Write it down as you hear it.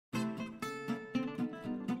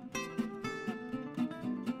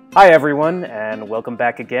Hi everyone, and welcome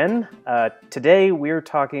back again. Today we're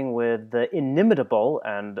talking with the inimitable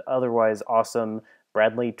and otherwise awesome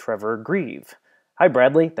Bradley Trevor Greive. Hi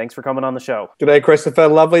Bradley, thanks for coming on the show. G'day, Christopher.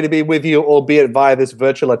 Lovely to be with you, albeit via this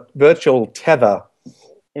virtual tether.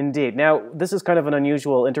 Indeed. Now, this is kind of an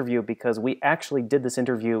unusual interview because we actually did this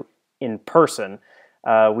interview in person.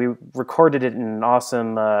 We recorded it in an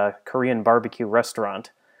awesome Korean barbecue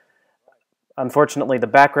restaurant. Unfortunately, the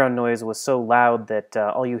background noise was so loud that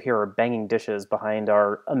all you hear are banging dishes behind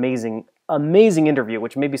our amazing interview,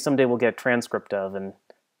 which maybe someday we'll get a transcript of and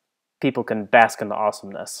people can bask in the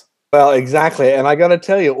awesomeness. Well, exactly. And I got to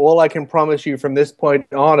tell you, all I can promise you from this point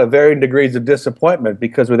on are varying degrees of disappointment,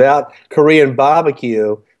 because without Korean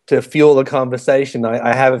barbecue to fuel the conversation,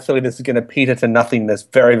 I have a feeling this is going to peter to nothingness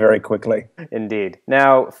very, very quickly. Indeed.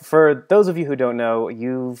 Now, for those of you who don't know,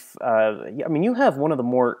 you have one of the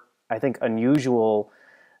more, I think, unusual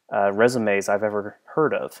resumes I've ever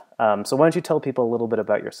heard of. So why don't you tell people a little bit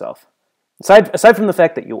about yourself? Aside from the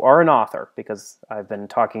fact that you are an author, because I've been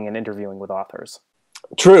talking and interviewing with authors.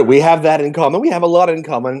 True, we have that in common. We have a lot in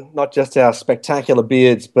common, not just our spectacular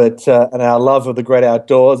beards, but and our love of the great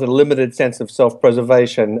outdoors and a limited sense of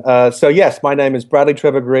self-preservation. So yes, my name is Bradley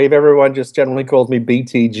Trevor Greive. Everyone just generally calls me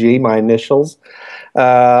BTG, my initials.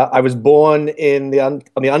 I was born on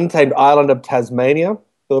the untamed island of Tasmania,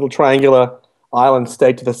 the little triangular island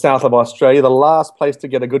state to the south of Australia, the last place to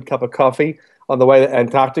get a good cup of coffee on the way to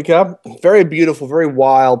Antarctica. Very beautiful, very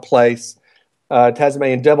wild place.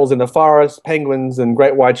 Tasmanian devils in the forest, penguins and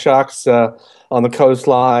great white sharks on the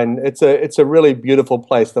coastline. It's a really beautiful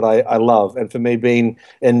place that I love. And for me, being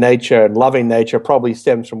in nature and loving nature probably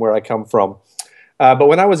stems from where I come from. But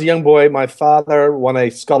when I was a young boy, my father won a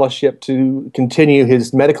scholarship to continue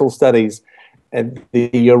his medical studies at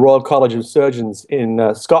the Royal College of Surgeons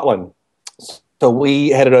in Scotland. So we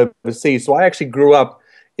headed overseas. So I actually grew up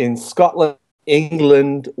in Scotland,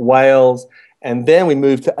 England, Wales, and then we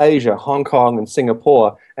moved to Asia, Hong Kong and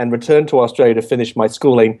Singapore, and returned to Australia to finish my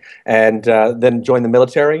schooling, and then joined the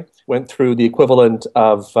military. Went through the equivalent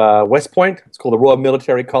of West Point. It's called the Royal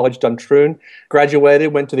Military College, Duntroon.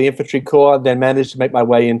 Graduated, went to the Infantry Corps, then managed to make my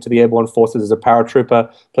way into the Airborne Forces as a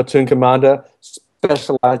paratrooper, platoon commander,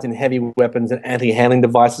 specialized in heavy weapons and anti-handling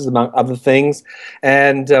devices, among other things,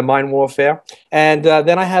 and mine warfare. And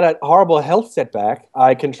then I had a horrible health setback.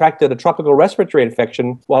 I contracted a tropical respiratory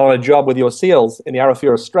infection while on a job with your SEALs in the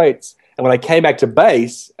Arafura Straits. And when I came back to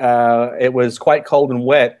base, it was quite cold and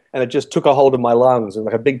wet, and it just took a hold of my lungs, and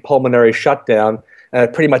like a big pulmonary shutdown, and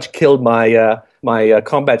it pretty much killed my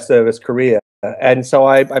combat service career. And so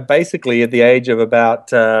I basically, at the age of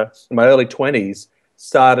about in my early 20s,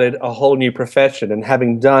 started a whole new profession. And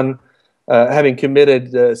having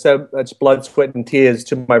committed so much blood, sweat, and tears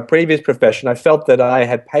to my previous profession, I felt that I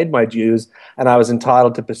had paid my dues and I was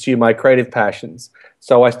entitled to pursue my creative passions.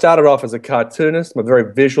 So I started off as a cartoonist. I'm a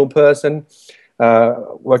very visual person.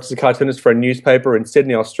 Worked as a cartoonist for a newspaper in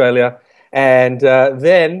Sydney, Australia, and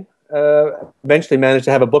then eventually managed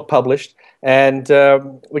to have a book published. And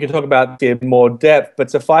we can talk about it in more depth, but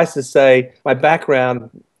suffice to say, my background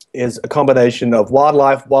is a combination of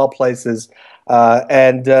wildlife, wild places,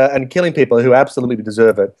 and killing people who absolutely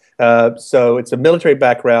deserve it. So it's a military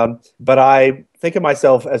background, but I think of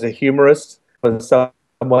myself as a humorist, as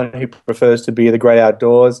someone who prefers to be in the great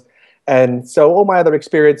outdoors. And so all my other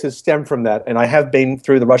experiences stem from that. And I have been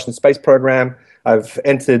through the Russian space program. I've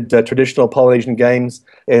entered traditional Polynesian games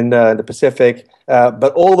in the Pacific.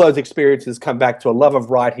 But all those experiences come back to a love of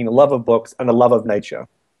writing, a love of books, and a love of nature.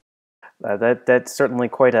 That's certainly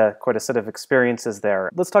quite a set of experiences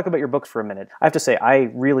there. Let's talk about your books for a minute. I have to say,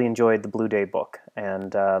 I really enjoyed the Blue Day book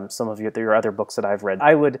and some of your other books that I've read.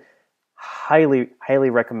 I would highly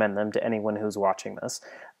recommend them to anyone who's watching this.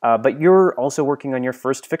 But you're also working on your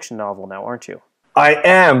first fiction novel now, aren't you? I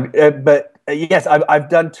am, but yes, I've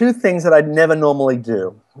done two things that I'd never normally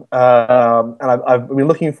do. And I've been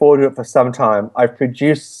looking forward to it for some time. I've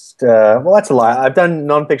produced, well, that's a lie. I've done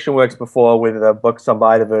nonfiction works before with books on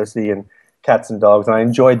biodiversity and cats and dogs, and I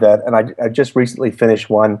enjoyed that. And I just recently finished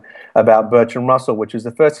one about Bertrand Russell, which is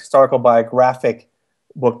the first historical biographic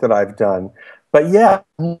book that I've done. But yeah,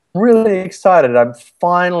 I'm really excited. I'm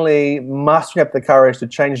finally mustering up the courage to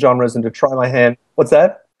change genres and to try my hand. What's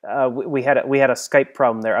that? We had a Skype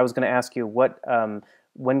problem there. I was going to ask you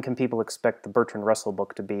when can people expect the Bertrand Russell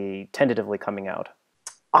book to be tentatively coming out?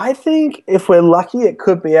 I think if we're lucky, it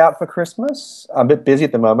could be out for Christmas. I'm a bit busy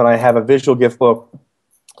at the moment. I have a visual gift book,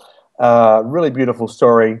 really beautiful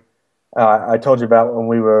story. I told you about when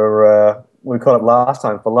we caught up last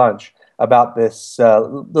time for lunch, about this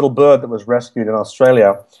little bird that was rescued in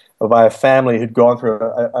Australia by a family who'd gone through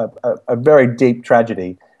a very deep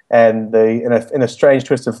tragedy. And in a strange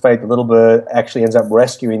twist of fate, the little bird actually ends up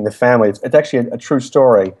rescuing the family. It's actually a true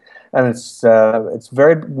story, and it's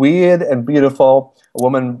very weird and beautiful. A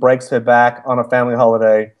woman breaks her back on a family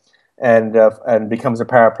holiday, and becomes a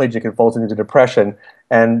paraplegic and falls into depression.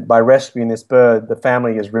 And by rescuing this bird, the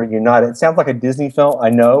family is reunited. It sounds like a Disney film, I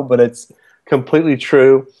know, but it's completely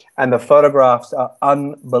true. And the photographs are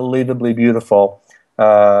unbelievably beautiful.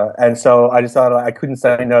 And so I decided I couldn't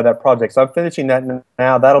say no to that project. So I'm finishing that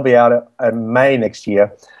now. That'll be out in May next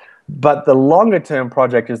year. But the longer term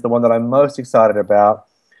project is the one that I'm most excited about.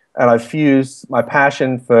 And I've fused my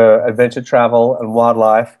passion for adventure travel and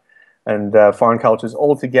wildlife and foreign cultures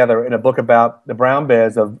all together in a book about the brown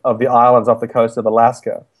bears of the islands off the coast of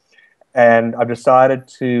Alaska. And I've decided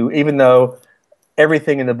to, even though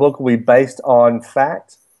everything in the book will be based on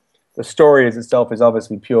fact, the story itself is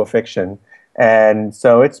obviously pure fiction. And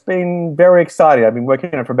so it's been very exciting. I've been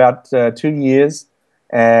working on it for about 2 years,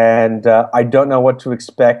 and I don't know what to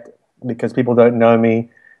expect because people don't know me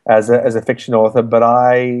as a fiction author, but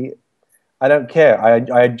I don't care.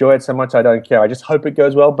 I enjoy it so much I don't care. I just hope it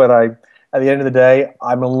goes well, but at the end of the day,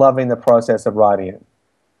 I'm loving the process of writing it.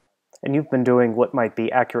 And you've been doing what might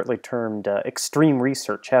be accurately termed extreme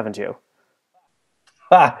research, haven't you?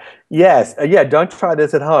 Yes. Yeah, don't try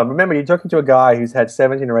this at home. Remember, you're talking to a guy who's had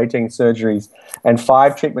 17 or 18 surgeries and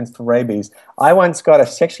 5 treatments for rabies. I once got a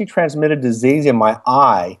sexually transmitted disease in my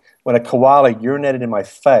eye when a koala urinated in my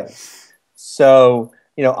face. So,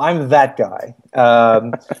 I'm that guy.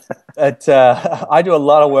 I do a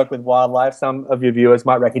lot of work with wildlife. Some of your viewers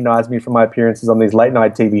might recognize me from my appearances on these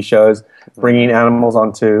late-night TV shows, bringing animals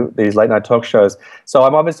onto these late-night talk shows. So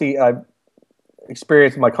I'm obviously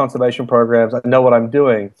experienced in my conservation programs. I know what I'm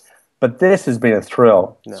doing. But this has been a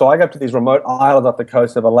thrill. No. So I go up to these remote islands off the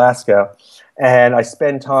coast of Alaska, and I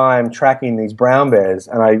spend time tracking these brown bears.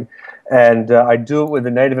 And I do it with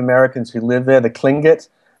the Native Americans who live there, the Tlingit.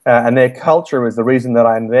 And their culture is the reason that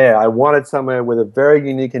I'm there. I wanted somewhere with a very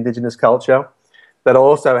unique indigenous culture that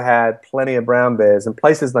also had plenty of brown bears. And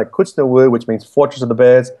places like Kutznawu, which means Fortress of the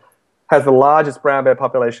Bears, has the largest brown bear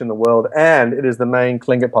population in the world, and it is the main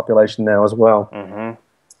Tlingit population now as well. Mm-hmm.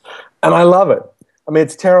 And I love it. I mean,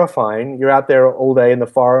 it's terrifying. You're out there all day in the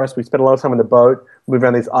forest. We spend a lot of time in the boat, move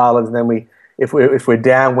around these islands, and then if we're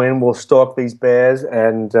downwind, we'll stalk these bears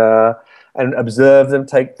and observe them,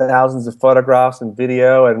 take thousands of photographs and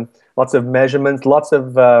video and lots of measurements. A lot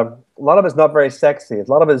of it's not very sexy. A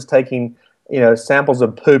lot of it is taking samples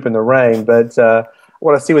of poop in the rain, but I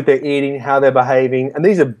want to see what they're eating, how they're behaving. And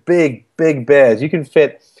these are big, big bears. You can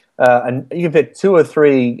fit 2 or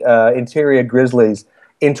 3 interior grizzlies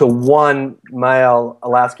into one male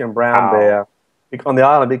Alaskan brown bear on the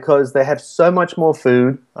island because they have so much more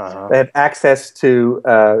food. Uh-huh. They have access to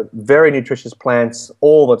very nutritious plants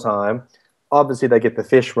all the time. Obviously, they get the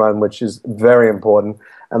fish run, which is very important.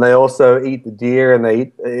 And they also eat the deer, and they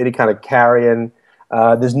eat any kind of carrion.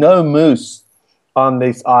 There's no moose on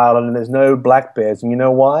this island, and there's no black bears. And you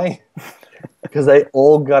know why? Because they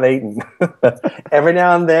all got eaten. Every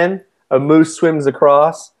now and then, a moose swims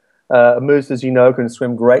across. A moose, as you know, can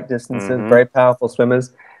swim great distances, very powerful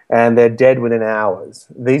swimmers, and they're dead within hours.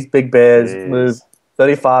 These big bears move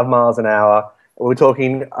 35 miles an hour. We're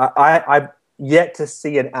talking, I've yet to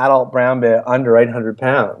see an adult brown bear under 800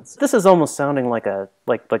 pounds. This is almost sounding like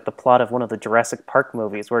the plot of one of the Jurassic Park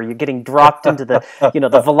movies, where you're getting dropped into the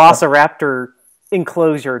the Velociraptor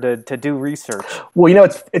enclosure to do research. Well,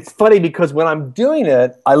 it's funny because when I'm doing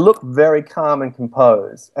it, I look very calm and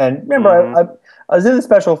composed. And remember, I was in the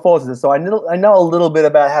Special Forces, so I know a little bit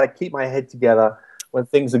about how to keep my head together when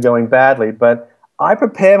things are going badly. But I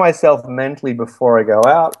prepare myself mentally before I go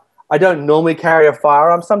out. I don't normally carry a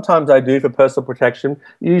firearm. Sometimes I do for personal protection.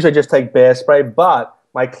 Usually I just take bear spray. But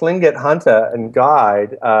my Tlingit hunter and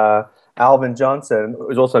guide, Alvin Johnson,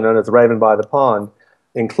 who's also known as Raven by the Pond,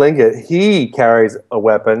 in Tlingit, he carries a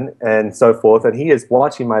weapon and so forth, and he is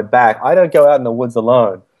watching my back. I don't go out in the woods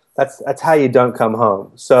alone. That's how you don't come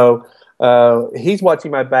home. So he's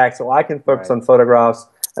watching my back, so I can focus on photographs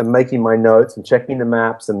and making my notes and checking the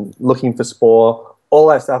maps and looking for spoor, all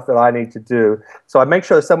that stuff that I need to do. So I make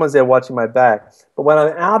sure someone's there watching my back. But when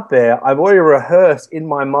I'm out there, I've already rehearsed in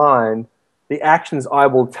my mind the actions I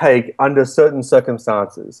will take under certain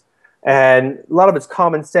circumstances. And a lot of it's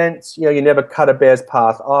common sense. You never cut a bear's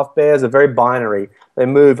path off. Bears are very binary. They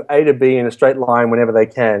move A to B in a straight line whenever they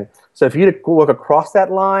can. So if you walk across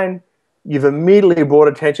that line, you've immediately brought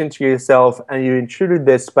attention to yourself and you intruded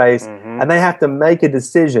their space, and they have to make a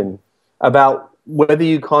decision about whether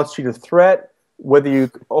you constitute a threat,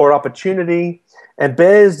 or opportunity. And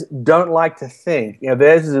bears don't like to think.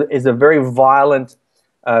 Theirs is a very violent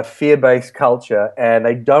fear-based culture, and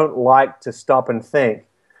they don't like to stop and think.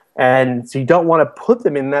 And so you don't want to put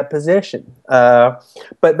them in that position. But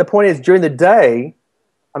the point is, during the day,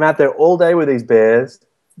 I'm out there all day with these bears,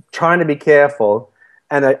 trying to be careful.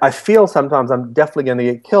 And I feel sometimes I'm definitely going to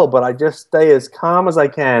get killed, but I just stay as calm as I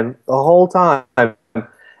can the whole time.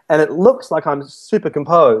 And it looks like I'm super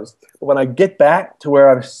composed. But when I get back to where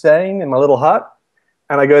I'm staying in my little hut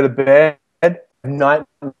and I go to bed, I have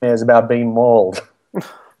nightmares about being mauled.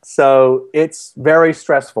 So it's very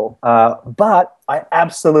stressful. But I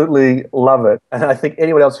absolutely love it. And I think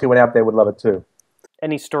anyone else who went out there would love it too.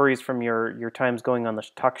 Any stories from your times going on the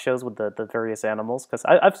talk shows with the various animals? Because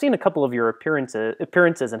I've seen a couple of your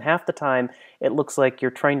appearances, and half the time it looks like you're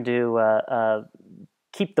trying to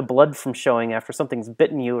keep the blood from showing after something's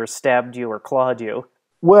bitten you or stabbed you or clawed you.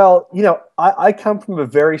 Well, I come from a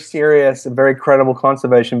very serious and very credible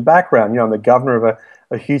conservation background. I'm the governor of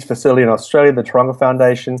a huge facility in Australia, the Taronga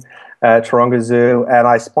Foundation, Taronga Zoo, and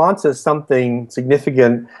I sponsor something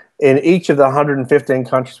significant in each of the 115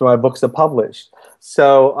 countries where my books are published.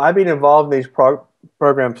 So I've been involved in these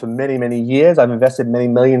programs for many, many years. I've invested many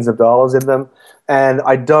millions of dollars in them, and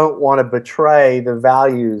I don't want to betray the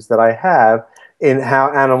values that I have in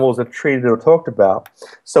how animals are treated or talked about.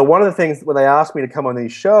 So one of the things, when they asked me to come on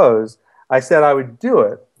these shows, I said I would do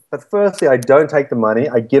it. But firstly, I don't take the money.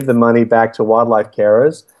 I give the money back to wildlife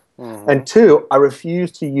carers. Mm-hmm. And two, I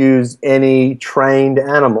refuse to use any trained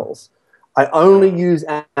animals. I only use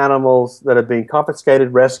animals that have been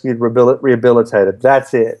confiscated, rescued, rehabilitated.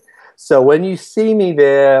 That's it. So when you see me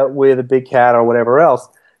there with a big cat or whatever else,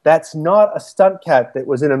 that's not a stunt cat that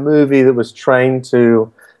was in a movie that was trained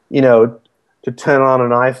to, to turn on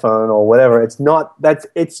an iPhone or whatever. It's not.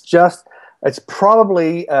 It's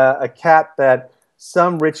probably a cat that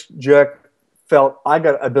some rich jerk felt, I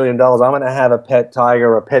got $1 billion. I'm going to have a pet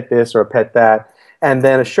tiger or a pet this or a pet that. And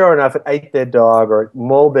then sure enough, it ate their dog or it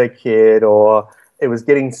mauled their kid or it was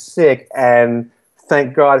getting sick. And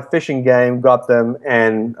thank God Fish and Game got them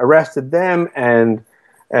and arrested them and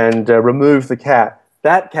removed the cat.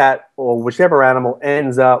 That cat or whichever animal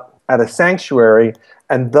ends up at a sanctuary,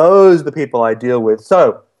 and those are the people I deal with.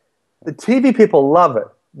 So the TV people love it.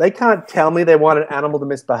 They can't tell me they want an animal to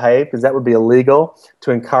misbehave because that would be illegal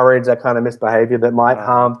to encourage that kind of misbehavior that might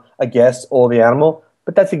harm a guest or the animal.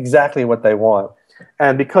 But that's exactly what they want.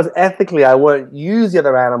 And because ethically I won't use the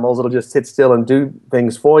other animals, it'll just sit still and do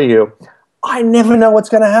things for you, I never know what's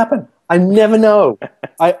going to happen. I never know.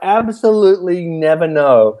 I absolutely never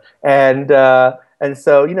know. And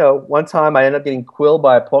so, one time I ended up getting quilled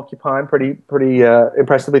by a porcupine pretty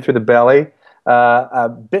impressively through the belly,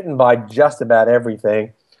 bitten by just about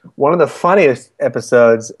everything. One of the funniest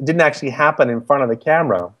episodes didn't actually happen in front of the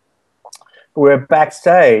camera. We're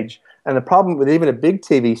backstage, and the problem with even a big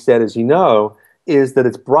TV set, as you know, is that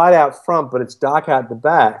it's bright out front, but it's dark out the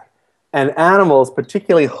back. And animals,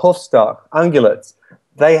 particularly hoofstock, ungulates,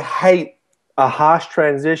 they hate a harsh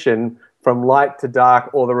transition from light to dark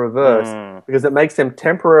or the reverse because it makes them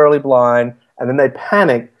temporarily blind, and then they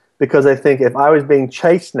panic because they think if I was being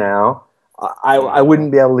chased now, I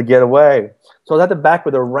wouldn't be able to get away. So I was at the back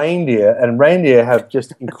with a reindeer, and reindeer have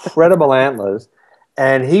just incredible antlers,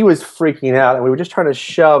 and he was freaking out, and we were just trying to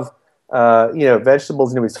shove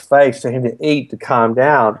vegetables into his face for him to eat to calm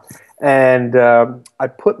down. And I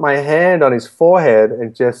put my hand on his forehead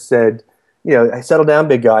and just said, settle down,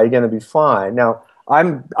 big guy, you're going to be fine. Now,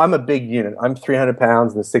 I'm a big unit. I'm 300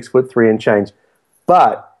 pounds and 6'3" and change.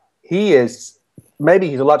 But he's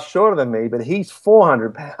a lot shorter than me, but he's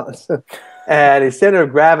 400 pounds. And his center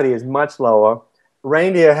of gravity is much lower.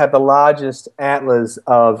 Reindeer have the largest antlers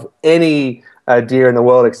of any deer in the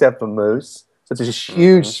world except for moose. So it's a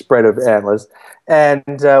huge spread of antlers. And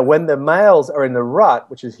when the males are in the rut,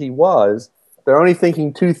 which is he was, they're only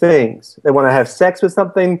thinking two things. They want to have sex with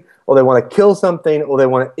something, or they want to kill something, or they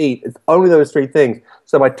want to eat. It's only those three things.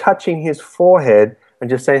 So by touching his forehead and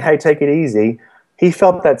just saying, hey, take it easy, he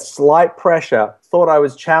felt that slight pressure, thought I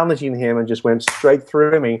was challenging him, and just went straight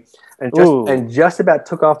through me and just about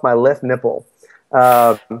took off my left nipple.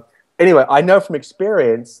 Anyway, I know from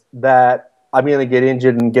experience that I'm going to get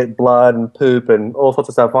injured and get blood and poop and all sorts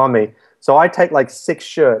of stuff on me. So I take like 6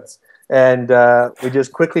 shirts, and we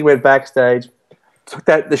just quickly went backstage.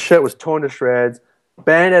 The shirt was torn to shreds,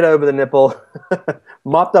 banded over the nipple,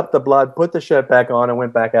 mopped up the blood, put the shirt back on, and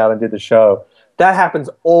went back out and did the show. That happens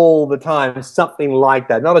all the time, something like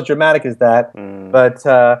that. Not as dramatic as that, but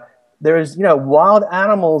there is, wild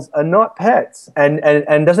animals are not pets,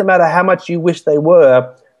 and doesn't matter how much you wish they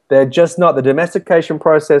were, they're just not. The domestication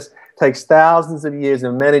process takes thousands of years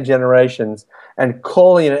and many generations, and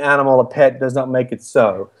calling an animal a pet does not make it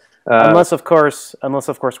so. Unless of course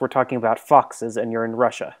we're talking about foxes and you're in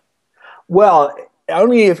Russia. Well,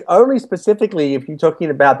 only specifically if you're talking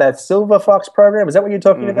about that silver fox program. Is that what you're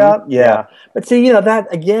talking about? Yeah. Yeah, But see, that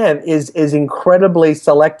again is incredibly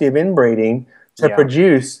selective inbreeding to yeah,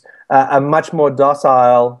 produce a much more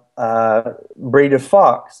docile breed of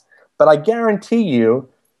fox. But I guarantee you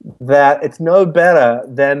that it's no better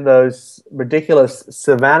than those ridiculous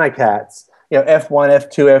savannah cats. F1,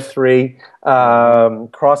 F2,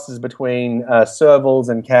 F3 crosses between servals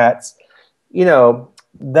and cats. You know,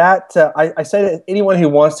 I say to anyone who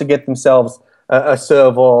wants to get themselves a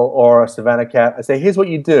serval or a savannah cat, I say, here's what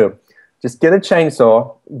you do. Just get a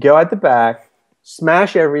chainsaw, go out the back,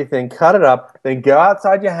 smash everything, cut it up, then go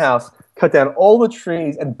outside your house, cut down all the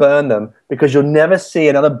trees and burn them, because you'll never see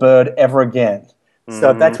another bird ever again.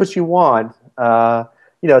 So if that's what you want,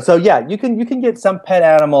 so yeah, you can get some pet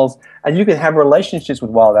animals and you can have relationships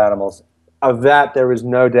with wild animals. Of that, there is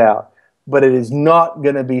no doubt. But it is not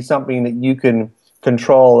going to be something that you can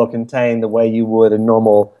control or contain the way you would a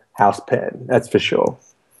normal house pet. That's for sure.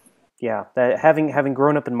 yeah. Having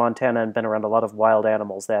grown up in Montana and been around a lot of wild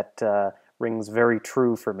animals, that rings very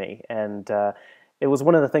true for me. And it was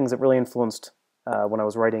one of the things that really influenced when I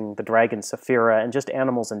was writing The Dragon, Saphira, and just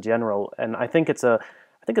animals in general. And I think it's a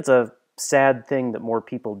sad thing that more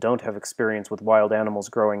people don't have experience with wild animals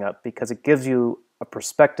growing up, because it gives you a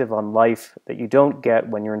perspective on life that you don't get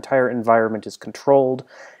when your entire environment is controlled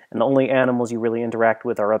and the only animals you really interact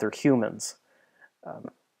with are other humans.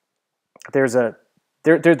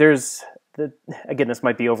 Again, this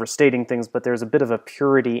might be overstating things, but there's a bit of a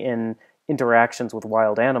purity in interactions with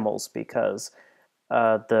wild animals, because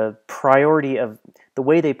the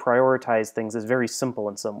way they prioritize things is very simple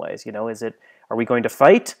in some ways. Are we going to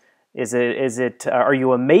fight? Are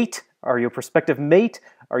you a mate? Are you a prospective mate?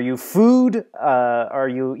 Are you food? Are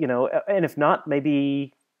you, and if not,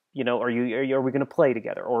 maybe, are we going to play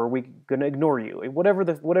together, or are we going to ignore you? Whatever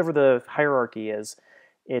the hierarchy is,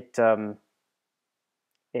 it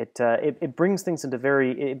brings things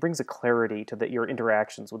it brings a clarity to your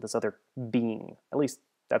interactions with this other being. At least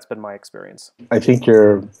that's been my experience. I think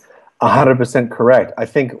you're 100% correct. I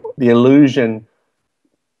think the illusion,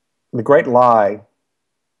 the great lie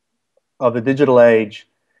of the digital age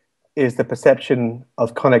is the perception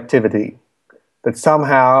of connectivity, that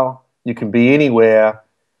somehow you can be anywhere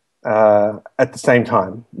at the same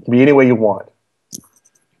time. You can be anywhere you want.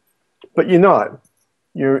 But you're not.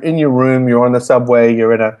 You're in your room, you're on the subway,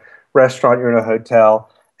 you're in a restaurant, you're in a hotel,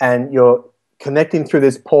 and you're connecting through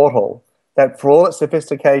this portal that, for all its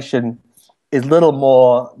sophistication, is little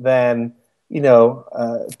more than,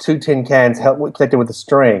 two tin cans connected with a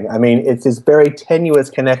string. I mean, it's this very tenuous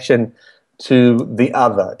connection to the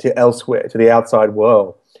other, to elsewhere, to the outside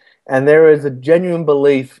world. And there is a genuine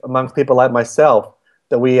belief amongst people like myself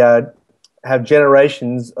that we have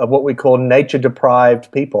generations of what we call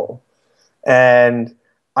nature-deprived people. And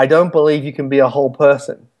I don't believe you can be a whole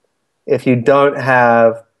person if you don't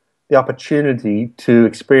have the opportunity to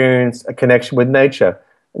experience a connection with nature.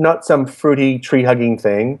 Not some fruity tree-hugging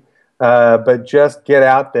thing, but just get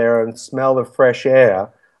out there and smell the fresh air,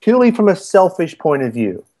 purely from a selfish point of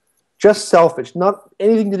view. Just selfish, not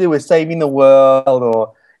anything to do with saving the world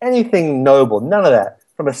or anything noble, none of that.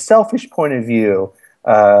 From a selfish point of view,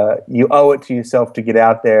 you owe it to yourself to get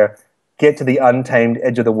out there, get to the untamed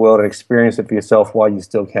edge of the world and experience it for yourself while you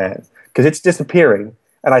still can. Because it's disappearing.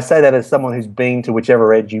 And I say that as someone who's been to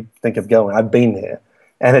whichever edge you think of going. I've been there.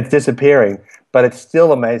 And it's disappearing. But it's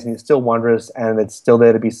still amazing. It's still wondrous. And it's still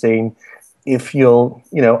there to be seen if you'll,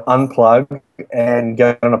 unplug and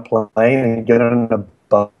go on a plane and get on a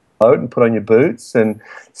boat and put on your boots and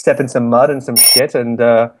step in some mud and some shit and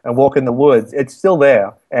walk in the woods. It's still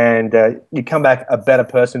there. And you come back a better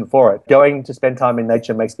person for it. Going to spend time in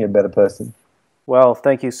nature makes me a better person. Well,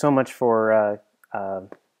 thank you so much for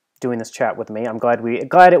doing this chat with me. I'm glad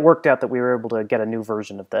it worked out that we were able to get a new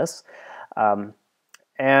version of this.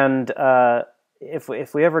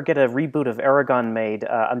 If we ever get a reboot of Aragon made,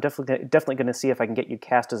 I'm definitely going to see if I can get you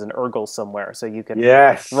cast as an Urgle somewhere, so you can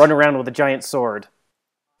run around with a giant sword.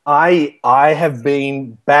 I have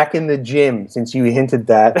been back in the gym since you hinted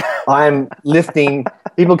that. I'm lifting.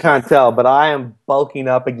 People can't tell, but I am bulking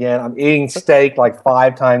up again. I'm eating steak like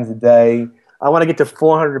 5 times a day. I want to get to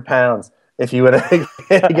 400 pounds. If you were going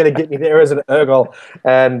to get me there as an Urgle.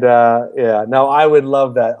 And I would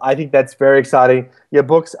love that. I think that's very exciting. Your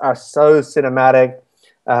books are so cinematic.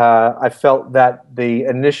 I felt that the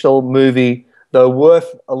initial movie, though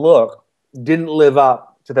worth a look, didn't live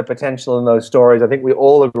up to the potential in those stories. I think we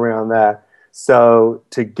all agree on that. So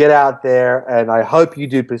to get out there, and I hope you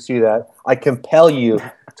do pursue that, I compel you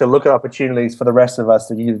to look at opportunities for the rest of us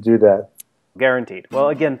to you to do that. Guaranteed. Well,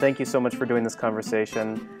 again, thank you so much for doing this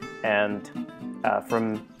conversation. And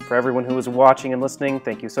for everyone who was watching and listening,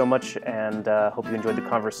 thank you so much, and hope you enjoyed the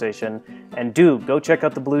conversation. And do go check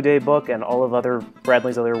out the Blue Day book and all of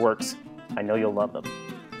Bradley's other works. I know you'll love them.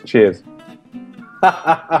 Cheers.